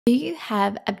Do you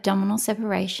have abdominal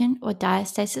separation or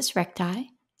diastasis recti?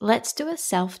 Let's do a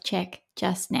self-check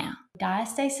just now.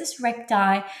 Diastasis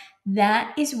recti,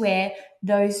 that is where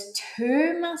those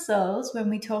two muscles, when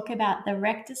we talk about the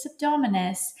rectus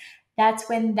abdominis, that's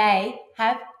when they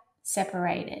have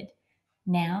separated.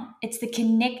 Now, it's the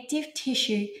connective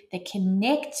tissue that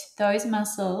connects those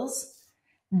muscles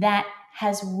that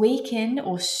has weakened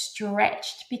or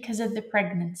stretched because of the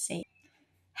pregnancy.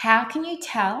 How can you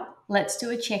tell? Let's do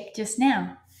a check just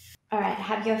now. All right,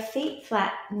 have your feet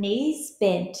flat, knees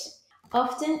bent.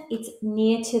 Often it's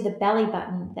near to the belly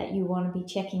button that you want to be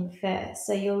checking first.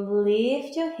 So you'll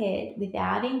lift your head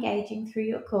without engaging through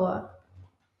your core.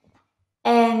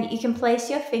 And you can place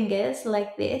your fingers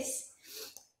like this,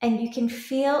 and you can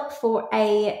feel for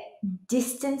a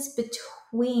distance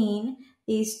between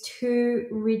these two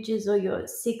ridges or your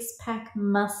six-pack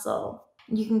muscle.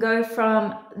 You can go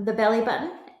from the belly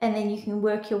button and then you can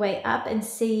work your way up and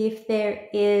see if there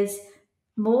is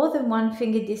more than one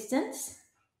finger distance.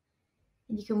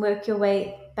 You can work your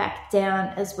way back down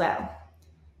as well.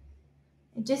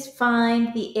 And just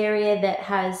find the area that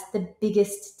has the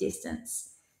biggest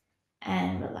distance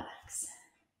and relax.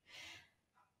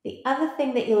 The other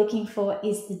thing that you're looking for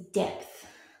is the depth.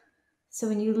 So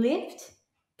when you lift,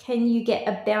 can you get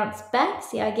a bounce back?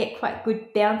 See, I get quite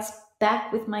good bounce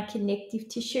back with my connective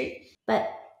tissue, but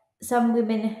some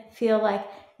women feel like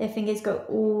their fingers go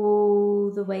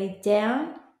all the way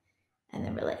down and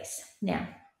then release. Now,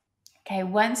 okay,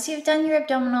 once you've done your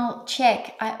abdominal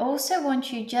check, I also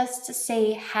want you just to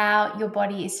see how your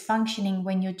body is functioning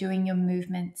when you're doing your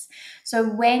movements. So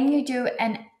when you do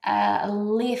a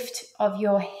lift of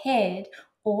your head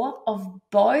or of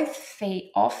both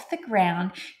feet off the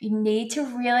ground, you need to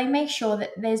really make sure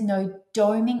that there's no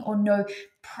doming or no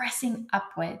pressing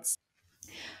upwards.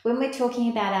 When we're talking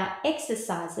about our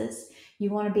exercises,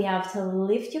 you want to be able to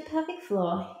lift your pelvic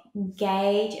floor,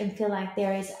 engage and feel like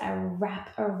there is a wrap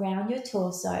around your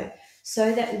torso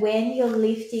so that when you're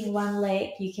lifting one leg,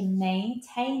 you can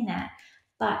maintain that.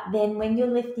 But then when you're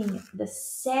lifting the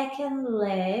second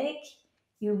leg,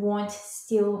 you want to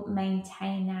still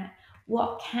maintain that.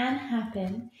 What can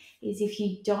happen is if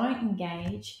you don't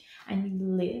engage and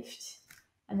you lift,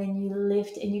 and then you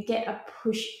lift and you get a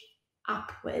push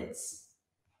upwards.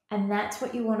 And that's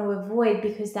what you want to avoid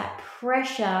because that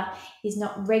pressure is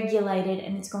not regulated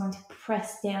and it's going to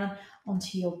press down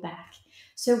onto your back.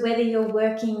 So whether you're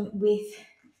working with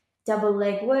double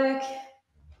leg work,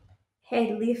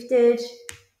 head lifted,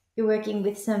 you're working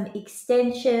with some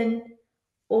extension,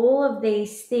 all of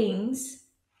these things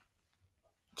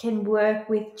can work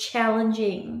with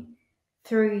challenging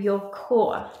through your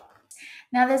core.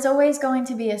 Now, there's always going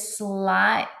to be a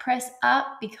slight press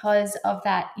up because of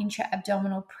that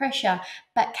intra-abdominal pressure,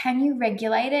 but can you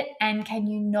regulate it and can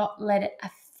you not let it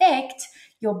affect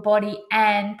your body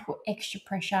and put extra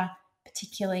pressure,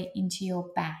 particularly into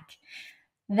your back?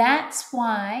 That's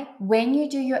why when you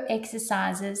do your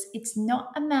exercises, it's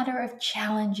not a matter of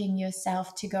challenging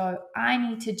yourself to go, I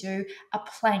need to do a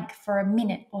plank for a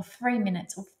minute or 3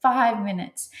 minutes or 5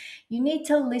 minutes. You need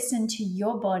to listen to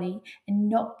your body and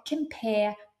not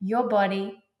compare your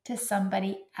body to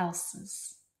somebody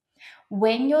else's.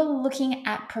 When you're looking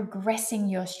at progressing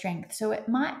your strength, so it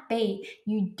might be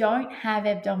you don't have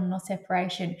abdominal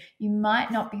separation. You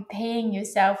might not be peeing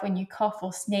yourself when you cough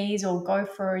or sneeze or go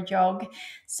for a jog.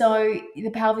 So the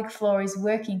pelvic floor is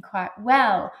working quite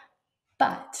well.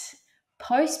 But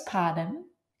postpartum,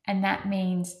 and that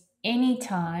means any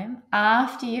time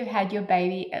after you've had your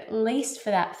baby, at least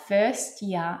for that first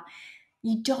year,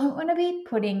 you don't want to be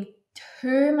putting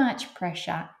too much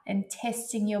pressure and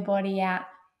testing your body out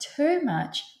too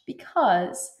much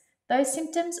because those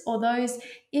symptoms or those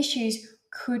issues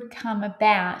could come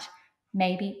about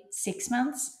maybe 6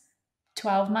 months,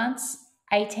 12 months,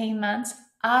 18 months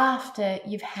after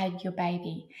you've had your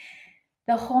baby.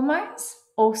 The hormones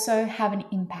also have an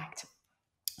impact.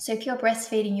 So if you're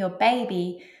breastfeeding your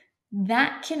baby,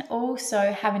 that can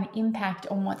also have an impact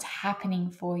on what's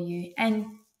happening for you. And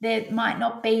there might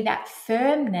not be that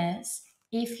firmness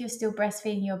if you're still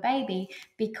breastfeeding your baby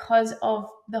because of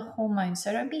the hormones.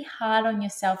 So don't be hard on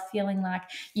yourself feeling like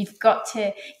you've got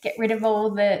to get rid of all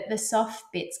the soft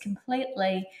bits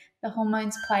completely. The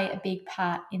hormones play a big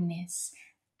part in this,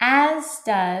 as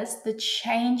does the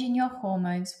change in your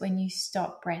hormones when you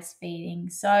stop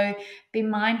breastfeeding. So be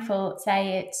mindful,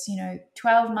 say it's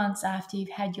 12 months after you've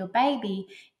had your baby.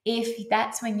 If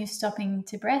that's when you're stopping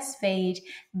to breastfeed,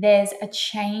 there's a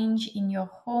change in your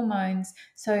hormones.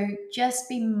 So just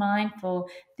be mindful.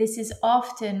 This is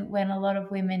often when a lot of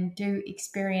women do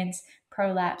experience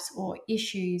prolapse or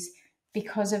issues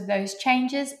because of those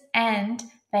changes and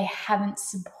they haven't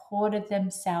supported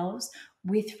themselves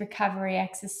with recovery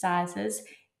exercises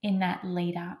in that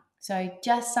lead up. So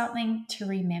just something to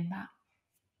remember.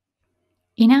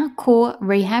 In our core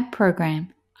rehab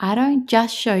program, I don't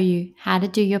just show you how to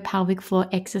do your pelvic floor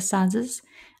exercises.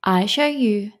 I show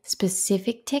you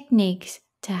specific techniques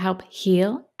to help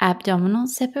heal abdominal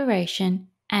separation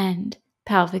and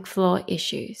pelvic floor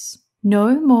issues.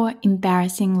 No more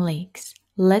embarrassing leaks.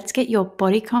 Let's get your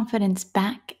body confidence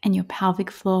back and your pelvic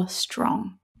floor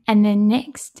strong. And then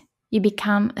next, you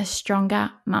become a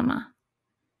stronger mama.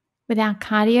 With our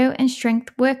cardio and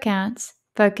strength workouts,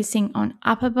 focusing on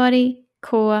upper body,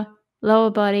 core,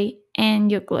 lower body,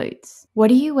 and your glutes.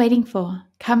 What are you waiting for?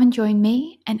 Come and join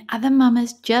me and other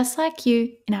mamas just like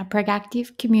you in our Preg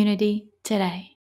Active community today.